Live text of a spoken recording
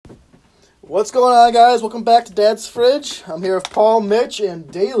What's going on, guys? Welcome back to Dad's Fridge. I'm here with Paul, Mitch, and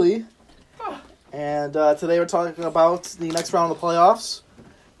Daly. And today we're talking about the next round of the playoffs.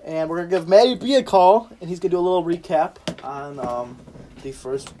 And we're going to give Matty B a call, and he's going to do a little recap on the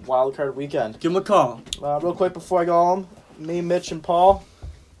first wild card weekend. Give him a call. Real quick before I go home, me, Mitch, and Paul.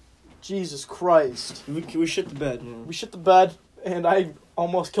 Jesus Christ. We shit the bed. We shit the bed, and I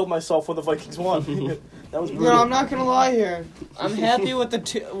almost killed myself when the Vikings won. That was brutal. No, I'm not gonna lie here. I'm happy with the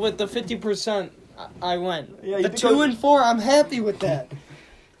 50% I went. Yeah, the 2 and 4, I'm happy with that.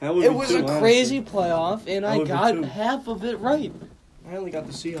 It was a crazy playoff, and I got half of it right. I only got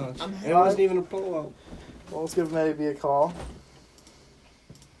the Seahawks. It wasn't even a blowout. Well, let's give Matty B a call.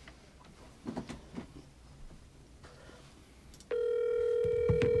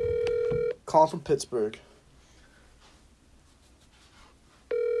 Calling from Pittsburgh.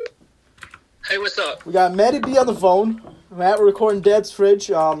 Hey, what's up? We got Matty B on the phone. Matt, we're recording Dad's Fridge.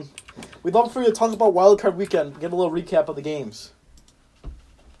 We'd love for you to talk about Wild Card Weekend. Get a little recap of the games.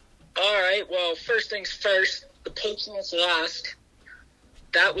 All right, well, first things first, the Patriots lost.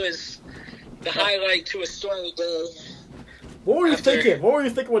 That was the highlight to a stormy day. What were you thinking? What were you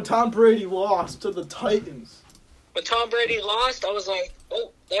thinking when Tom Brady lost to the Titans? When Tom Brady lost, I was like,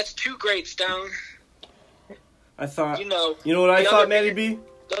 oh, that's 2 greats down. I thought, You know what I thought, Matty B?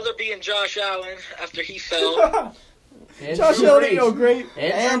 The other being Josh Allen after he fell. Josh Allen ain't no great.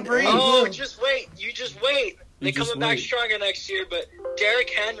 And Breeze. Oh, just wait. You just wait. They're just coming back wait. stronger next year, but Derrick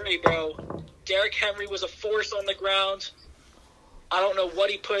Henry, bro. Derrick Henry was a force on the ground. I don't know what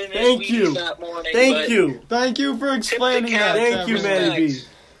he put in his Wheaties that morning. Thank you. Thank you for explaining that. Thank you, Matty B.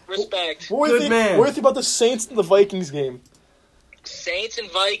 Respect. What do you think about the Saints and the Vikings game? Saints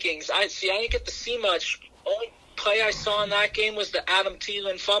and Vikings. I didn't get to see much. Only play I saw in that game was the Adam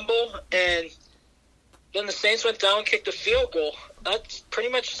Thielen fumble, and then the Saints went down and kicked a field goal. That pretty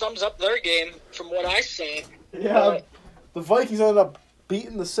much sums up their game from what I saw. Yeah, the Vikings ended up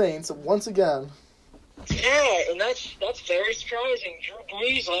beating the Saints once again. Yeah, and that's very surprising. Drew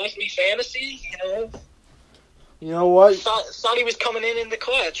Brees lost me fantasy, You know what? Thought he was coming in the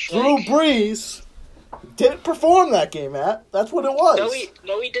clutch. Drew Brees didn't perform that game, Matt. That's what it was.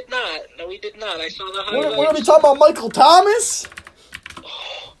 No, he did not. I saw the highlights. What are we talking about, Michael Thomas?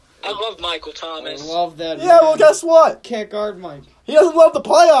 I love Michael Thomas. I love that. Yeah, well, guess what? Can't guard Mike. He doesn't love the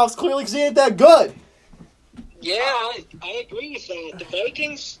playoffs, clearly, because he ain't that good. Yeah, I agree with that.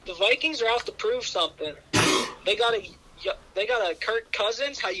 The Vikings are out to prove something. They got a Kirk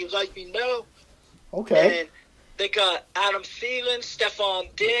Cousins, how you like me know. Okay. And they got Adam Thielen,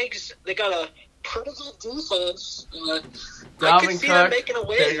 Stephon Diggs. They got a pretty good defense. I could see them making a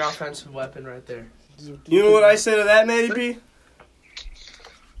win. Big offensive weapon right there. You know what I say to that, Matty B?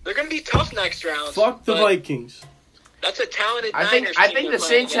 They're going to be tough next round. Fuck the Vikings. That's a talented I Niners think team the they're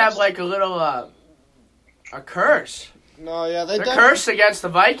Saints playing have like a little a curse. No, yeah, They're cursed against the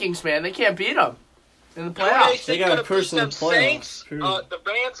Vikings, man. They can't beat them in the playoffs. They got a curse in the playoffs. The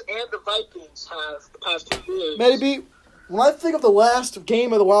Rams and the Vikings have the past 2 years. Maybe when I think of the last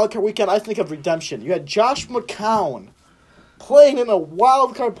game of the Wild Card Weekend, I think of redemption. You had Josh McCown playing in a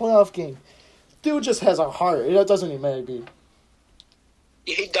Wild Card playoff game. Dude just has a heart. Doesn't he, maybe?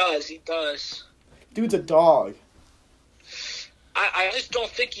 He does. Dude's a dog. I just don't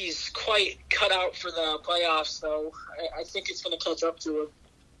think he's quite cut out for the playoffs, though. I think it's going to catch up to him.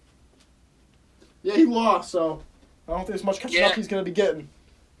 Yeah, he lost, so I don't think there's much catching up he's going to be getting.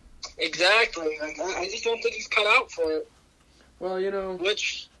 Exactly. I just don't think he's cut out for it. Well,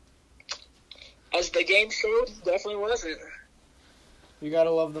 Which, as the game showed, he definitely wasn't. You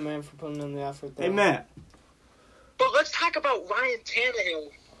gotta love the man for putting in the effort there. Hey, Matt. But let's talk about Ryan Tannehill.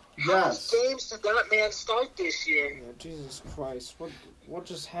 Yes. How many games did that man start this year? Yeah, Jesus Christ. What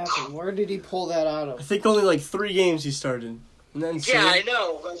just happened? Where did he pull that out I of? think only like 3 games he started. And then Yeah, I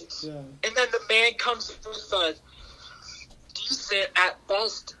know. Yeah. And then the man comes with a decent, at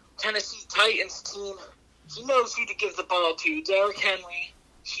best, Tennessee Titans team. He knows who to give the ball to. Derrick Henry.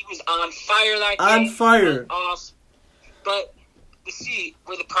 He was on fire that game. On fire. Awesome. But you see,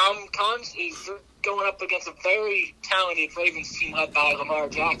 where the problem comes is you're going up against a very talented Ravens team led by Lamar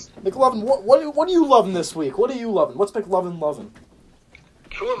Jackson. McLovin, what are you loving this week? What are you loving? What's McLovin loving?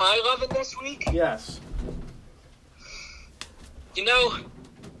 Who am I loving this week? Yes.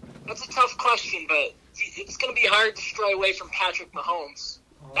 That's a tough question, but it's going to be hard to stray away from Patrick Mahomes.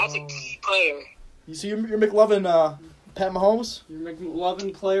 That's a key player. You see, you're McLovin, Pat Mahomes? Your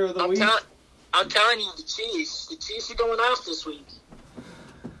McLovin player of the week? I'm telling you, the Chiefs are going off this week.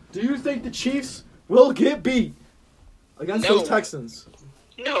 Do you think the Chiefs will get beat against those Texans?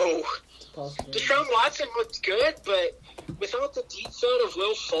 No. Deshaun Watson looked good, but without the deep threat of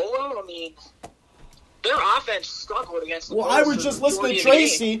Will Fuller, I mean, their offense struggled against the Well, Bills I was for just the listening to majority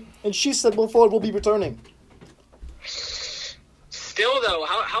of the game. Tracy, and she said Will Fuller will be returning. Still, though,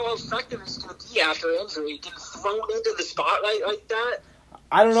 how effective is it going to be after injury? Getting thrown into the spotlight like that?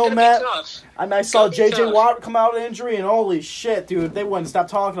 I don't know, It's gonna Matt. be tough. I saw It's gonna be J.J. tough. Watt come out of injury, and holy shit, dude, they wouldn't stop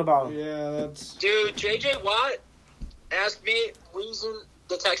talking about him. Yeah, that's... Dude, J.J. Watt asked me reason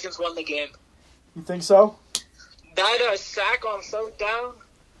the Texans won the game. You think so? That sack on third down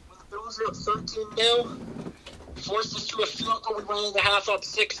when the Bills were up 13-0 forced us to a field goal. We went in the half up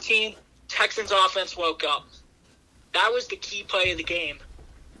 16. Texans offense woke up. That was the key play of the game.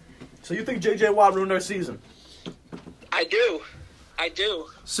 So you think J.J. Watt ruined our season? I do.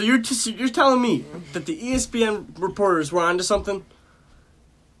 So you're telling me that the ESPN reporters were onto something?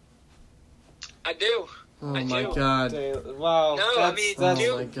 I do. Oh I my do. god. Wow. No, that's, I mean, that's, Oh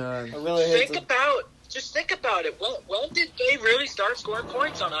dude, my god. I really hate Think about it. When did they really start scoring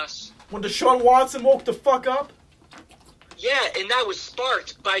points on us? When Deshaun Watson woke the fuck up? Yeah, and that was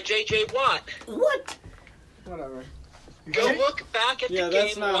sparked by J.J. Watt. What? Whatever. Go look back at Yeah, the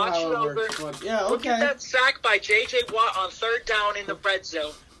that's game, not watch how it it over. works. But yeah, Look at okay. that sack by J.J. Watt on third down in the red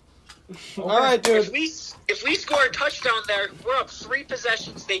zone. All right, dude. If we score a touchdown there, we're up 3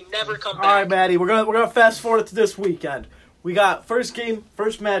 possessions. They never come back. All right, Maddie, we're gonna fast forward to this weekend. We got first game,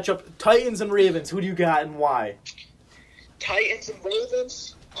 first matchup, Titans and Ravens. Who do you got and why? Titans and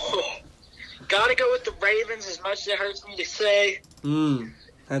Ravens. Gotta go with the Ravens as much as it hurts me to say.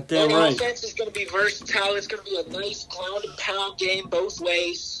 That's Their damn right. offense is going to be versatile. It's going to be a nice ground and pound game both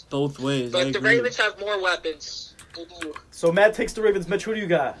ways. Both ways. But I the agree. Ravens have more weapons. They do. So Matt takes the Ravens. Mitch, who do you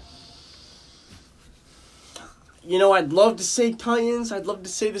got? You know, I'd love to say Titans. I'd love to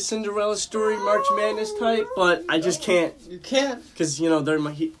say the Cinderella story, March Madness type, but I just can't. You can't. Because, you know,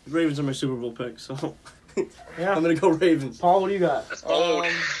 Ravens are my Super Bowl pick, so Yeah. I'm going to go Ravens. Paul, what do you got? That's bold.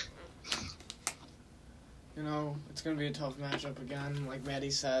 You know, it's going to be a tough matchup again, like Maddie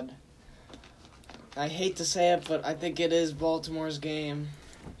said. I hate to say it, but I think it is Baltimore's game.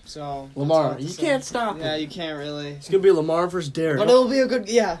 So that's Lamar, hard to you say. can't stop Yeah, him. you can't really. It's going to be Lamar versus Derrick. But it'll be a good,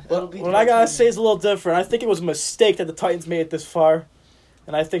 it'll be What I gotta say is a little different. I think it was a mistake that the Titans made it this far,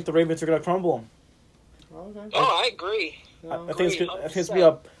 and I think the Ravens are gonna crumble them. Okay. Oh, I agree. I think it's gonna be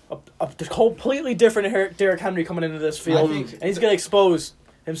a completely different Derrick Henry coming into this field, and he's gonna expose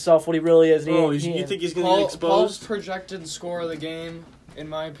himself what he really is. And you think he's going to get Paul's exposed? projected score of the game, in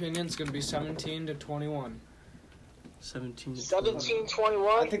my opinion, is going to be 17-21.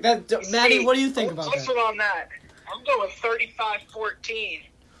 17-21. I think that, Maddie, what do you think about Listen that? on that. I'm going 35-14.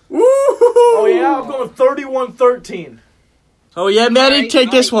 Oh yeah, I'm going 31-13. Oh, yeah, Maddie, Alright,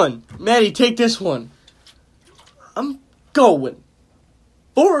 take this one. Maddie, take this one. I'm going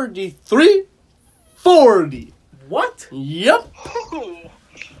 43-40. What? Yep. Ooh.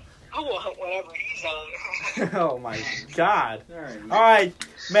 I want whatever he's on. Oh my God! All right. All right,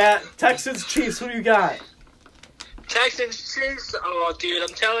 Matt, Texans Chiefs. Who do you got? Texans, Chiefs. Oh, dude, I'm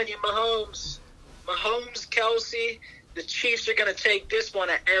telling you, Mahomes, Kelsey, the Chiefs are going to take this one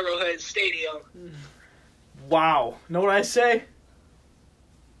at Arrowhead Stadium. Wow. Know what I say?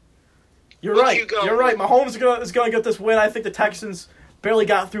 You're What right. you go You're right. with? Mahomes is gonna get this win. I think the Texans barely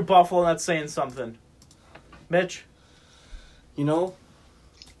got through Buffalo, and that's saying something. Mitch. You know,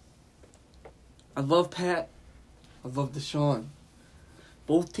 I love Pat. I love Deshaun.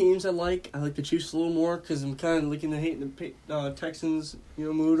 Both teams I like. I like the Chiefs a little more because I'm kind of looking to hate the Texans,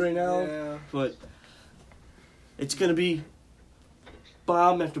 mood right now. Yeah. But it's gonna be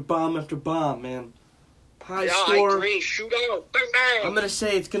bomb after bomb after bomb, man. High Yeah, score. I agree. Shootout. Bang, bang. I'm gonna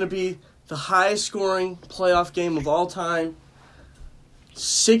say it's gonna be the highest scoring playoff game of all time.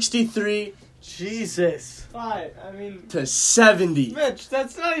 63 Jesus. Fine. I mean, to 70. Mitch,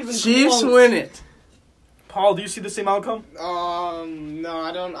 that's not even Chiefs close. win it. Paul, do you see the same outcome? No,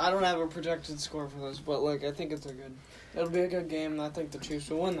 I don't have a projected score for this, but look, I think it'll be a good game, and I think the Chiefs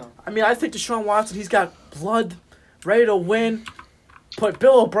will win though. I mean, I think Deshaun Watson, he's got blood, ready to win. But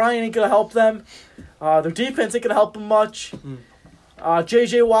Bill O'Brien ain't gonna help them. Their defense ain't gonna help them much.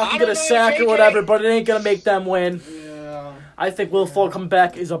 J.J. Watt can get a sack or whatever, but it ain't gonna make them win. Yeah. I think Will Fuller coming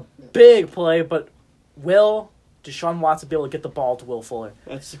back is a big play, but will Deshaun Watson be able to get the ball to Will Fuller?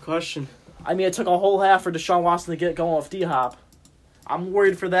 That's the question. I mean, it took a whole half for Deshaun Watson to get going with D-Hop. I'm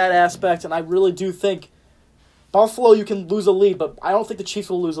worried for that aspect, and I really do think Buffalo, you can lose a lead, but I don't think the Chiefs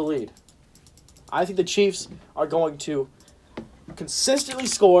will lose a lead. I think the Chiefs are going to consistently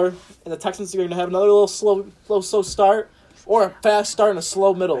score, and the Texans are going to have another little slow start, or a fast start and a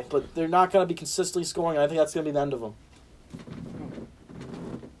slow middle, but they're not going to be consistently scoring, and I think that's going to be the end of them.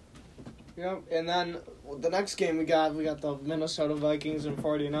 Yep, and then the next game we got the Minnesota Vikings and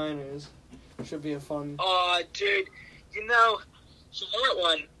 49ers. Should be a fun. Oh, dude, for that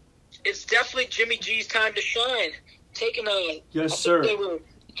one, it's definitely Jimmy G's time to shine. Taking a, Yes, I sir. think they were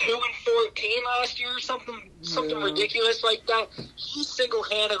 2-14 last year or something Ridiculous like that. He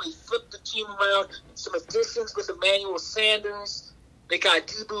single-handedly flipped the team around. Some additions with Emmanuel Sanders. They got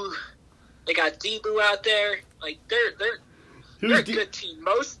Debo out there. Like they're a good team.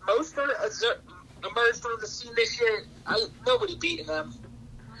 Most emerged on the scene this year. Nobody beating them.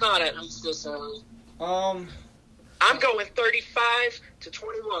 Not at least this early. I'm going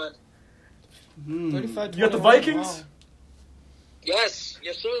 35-21. 35. You got the Vikings? Wow. Yes,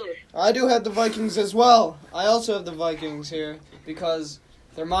 sir. I do have the Vikings as well. I also have the Vikings here because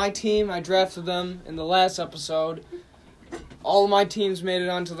they're my team. I drafted them in the last episode. All of my teams made it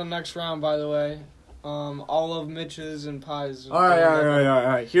onto the next round, by the way. All of Mitch's and Pie's. All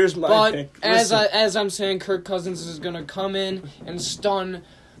right. Here's my pick. As I'm saying, Kirk Cousins is going to come in and stun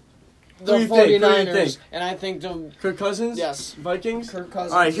the What do you think? 49ers. And I think Kirk Cousins? Yes. Vikings? Kirk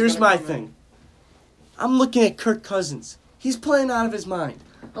Cousins. All right, is here's gonna my come thing. I'm looking at Kirk Cousins. He's playing out of his mind.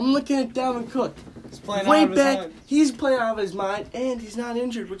 I'm looking at Dalvin Cook. He's playing Way out of his back, mind. he's playing out of his mind, and he's not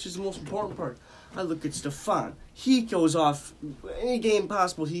injured, which is the most important part. I look at Stephon. He goes off. Any game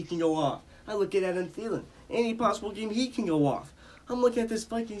possible, he can go off. I look at Adam Thielen. Any possible game, he can go off. I'm looking at this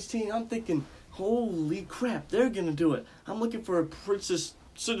Vikings team. I'm thinking, holy crap, they're going to do it. I'm looking for a Princess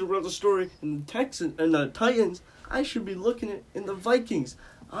Cinderella story in the Titans. I should be looking at in the Vikings.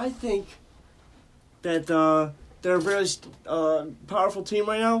 I think that they're a very powerful team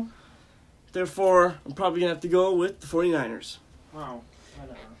right now. Therefore, I'm probably going to have to go with the 49ers. Wow.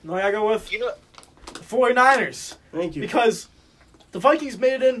 No, I gotta go with You know, the 49ers. Thank you. Because the Vikings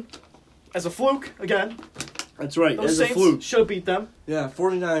made it in as a fluke again. That's right, Those as a Saints fluke. should have beat them. Yeah,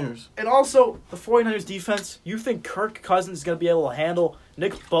 49ers. And also, the 49ers defense, you think Kirk Cousins is going to be able to handle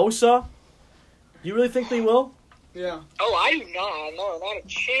Nick Bosa? You really think they will? Yeah. oh, I do not. No, not a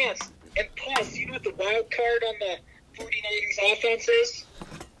chance. And plus, you know what the wild card on the 49ers offense is?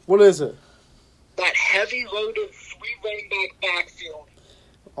 What is it? That heavy loaded 3 running back backfield.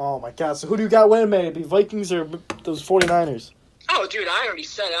 Oh, my God. So who do you got winning, maybe? Vikings or those 49ers? Oh, dude, I already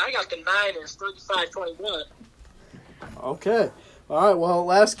said it. I got the Niners 35-21. Okay. All right, well,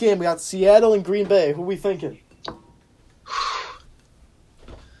 last game, we got Seattle and Green Bay. Who we thinking?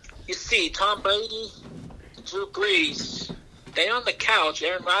 You see, Tom Brady, Drew Brees, they on the couch.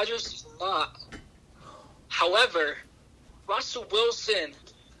 Aaron Rodgers is not. However, Russell Wilson,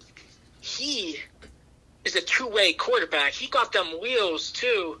 he is a two-way quarterback. He got them wheels,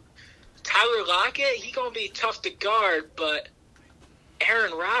 too. Tyler Lockett, he going to be tough to guard, but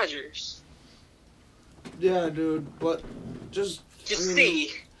Aaron Rodgers, Yeah, dude. But just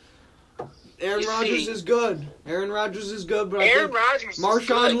see. Aaron You Rodgers see. is good. Aaron Rodgers is good, but Aaron I think Rodgers is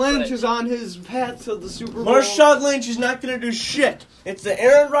Marshawn good, Lynch but- is on his path to the Super Bowl. Marshawn Lynch is not going to do shit. It's the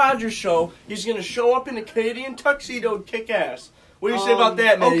Aaron Rodgers show. He's going to show up in a Canadian tuxedo and kick ass. What do you say about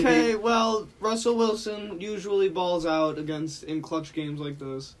that, man? Okay, well, Russell Wilson usually balls out in clutch games like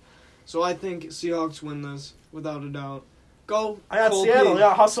this. So I think Seahawks win this, without a doubt. Go, I got Cole Seattle. P.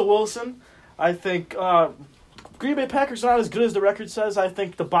 Yeah, Russell Wilson. I think Green Bay Packers are not as good as the record says. I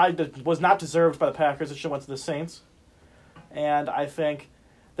think the bye was not deserved by the Packers. It should have went to the Saints. And I think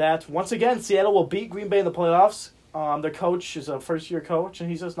that, once again, Seattle will beat Green Bay in the playoffs. Their coach is a first-year coach, and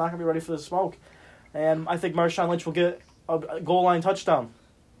he's just not going to be ready for the smoke. And I think Marshawn Lynch will get a goal line touchdown.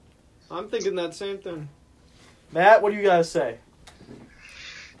 I'm thinking that same thing. Matt, what do you guys say?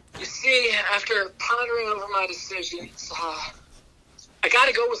 You see, after pondering over my decisions, I got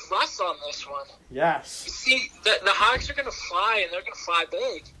to go with Russ on this one. Yes. You see, the Hawks are going to fly, and they're going to fly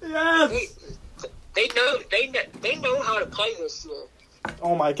big. Yes. They know how to play this year.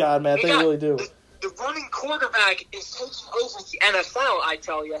 Oh, my God, Matt, they really do. The running quarterback is taking over the NFL, I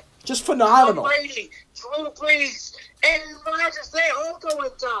tell you. Just Tom phenomenal. Brady, Drew Brees, and Rodgers, they all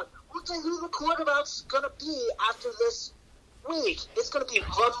going down. Look at who the quarterback's going to be after this week. It's going to be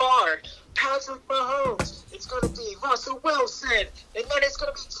Lamar, Patrick Mahomes. It's going to be Russell Wilson. And then it's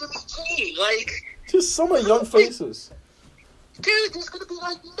going to be Jimmy G. Like, Just so many young faces. dude, there's going to be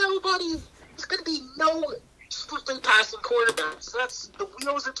like nobody. There's going to be no strictly passing quarterbacks. The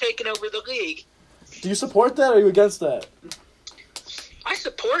wheels are taking over the league. Do you support that or are you against that? I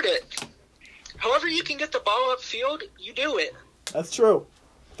support it. However you can get the ball upfield, you do it. That's true.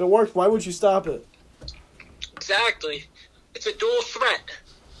 If it works, why would you stop it? Exactly. It's a dual threat.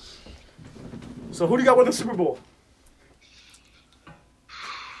 So who do you got with the Super Bowl?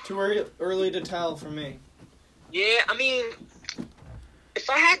 Too early to tell for me. Yeah, I mean, if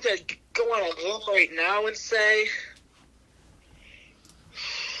I had to go on a limb right now and say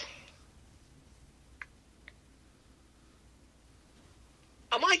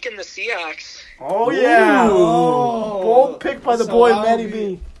I'm liking the Seahawks. Oh, yeah. Ooh. Bold pick by the So boy, I'll Matty be-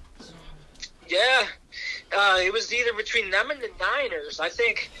 B. Yeah. It was either between them and the Niners. I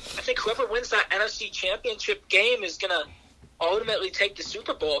think whoever wins that NFC Championship game is going to ultimately take the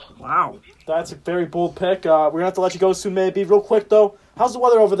Super Bowl. Wow. That's a very bold pick. We're going to have to let you go soon, maybe. Real quick, though. How's the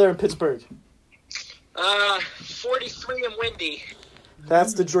weather over there in Pittsburgh? 43 and windy.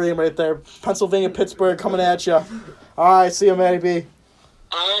 That's the dream right there. Pennsylvania, Pittsburgh coming at you. All right, see you, Matty B.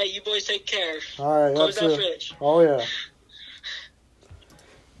 All right, you boys take care. All right, Close that absolutely. fridge. Oh, yeah.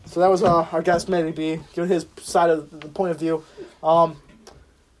 So that was our guest, Matty B, giving his side of the point of view.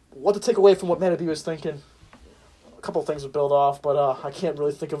 What to take away from what Matty B was thinking? A couple of things to build off, but I can't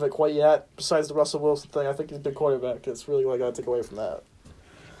really think of it quite yet. Besides the Russell Wilson thing, I think he's a good quarterback. That's really what I got to take away from that.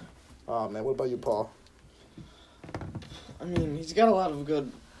 Man, what about you, Paul? I mean, he's got a lot of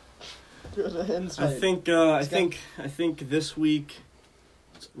good insight. I think this week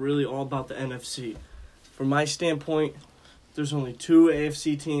it's really all about the NFC. From my standpoint, there's only 2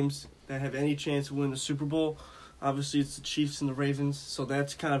 AFC teams that have any chance to win the Super Bowl. Obviously, it's the Chiefs and the Ravens, so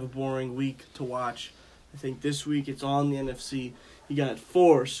that's kind of a boring week to watch. I think this week it's all in the NFC. You got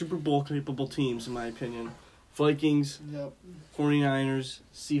 4 Super Bowl capable teams, in my opinion. Vikings, Yep. 49ers,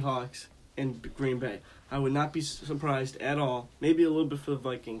 Seahawks, and Green Bay. I would not be surprised at all, maybe a little bit for the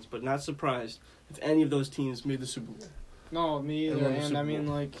Vikings, but not surprised if any of those teams made the Super Bowl. No, me either. won the And Super I mean,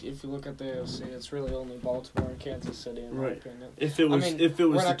 Bowl. like, if you look at the AFC, it's really only Baltimore and Kansas City, in my Right. opinion. If it was I mean, if it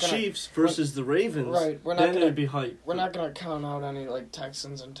was we're the not gonna- Chiefs versus the Ravens, Right, we're not then gonna- it'd be hype. We're not gonna count out any like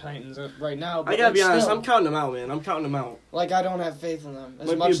Texans and Titans right now. But I gotta be like, honest, still, I'm counting them out, man. I'm counting them out. like I don't have faith in them as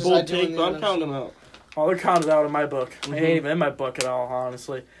Might much be a as I bold do in take, the but I'm NFC. counting them out. Oh, they're counted out in my book. They ain't even in my book at all,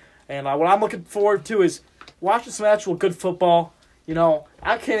 honestly. And what I'm looking forward to is watching some actual good football. You know,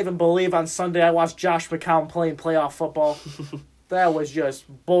 I can't even believe on Sunday I watched Josh McCown playing playoff football. That was just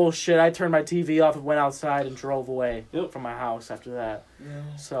bullshit. I turned my TV off and went outside and drove away from my house after that.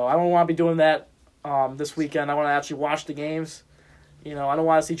 Yeah. So I don't want to be doing that this weekend. I want to actually watch the games. You know, I don't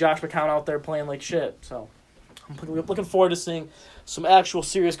want to see Josh McCown out there playing like shit. So I'm looking forward to seeing some actual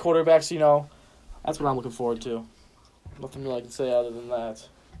serious quarterbacks, you know. That's what I'm looking forward to. Nothing really I can say other than that.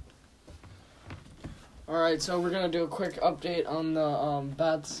 All right, so we're gonna do a quick update on the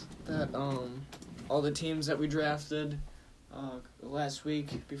bets that all the teams that we drafted last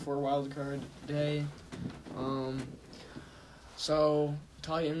week before Wild Card Day. So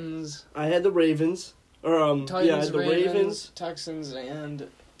Titans, I had the Ravens, or Titans, I had the Ravens. Texans, and I had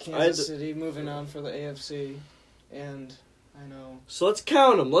Kansas the- City moving on for the AFC. And I know. So let's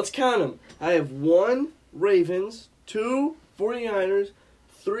count them. I have 1 Ravens, 2 49ers,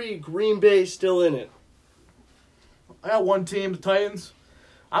 3 Green Bay still in it. I got one team, the Titans.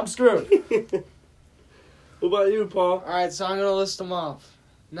 I'm screwed. What about you, Paul? All right, so I'm gonna list them off.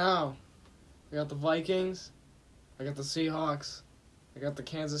 Now, I got the Vikings, I got the Seahawks, I got the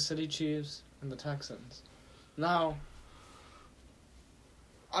Kansas City Chiefs, and the Texans. Now,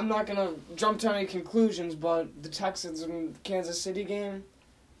 I'm not gonna jump to any conclusions, but the Texans and Kansas City game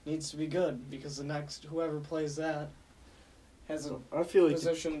needs to be good because the next whoever plays that has a I feel like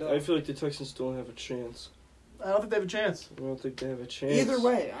position to. the Texans don't have a chance. I don't think they have a chance. I don't think they have a chance. Either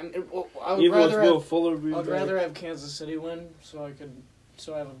way, I would Even with rather Will have, Fuller being I'd back. rather have Kansas City win so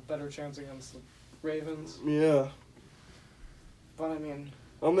I have a better chance against the Ravens. Yeah. But I mean,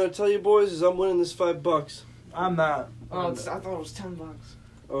 I'm gonna tell you boys is I'm winning this $5. I'm not. I thought it was $10.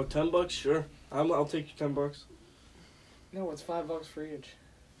 Oh, $10? Sure. I'll take your $10. No, it's $5 for each.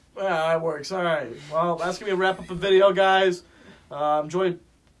 Yeah, that works. All right. Well, that's going to be a wrap-up of the video, guys. Enjoy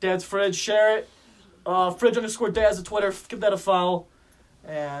Dad's Fridge. Share it. Fridge_Dads on Twitter. Give that a follow.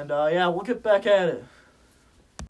 And, yeah, we'll get back at it.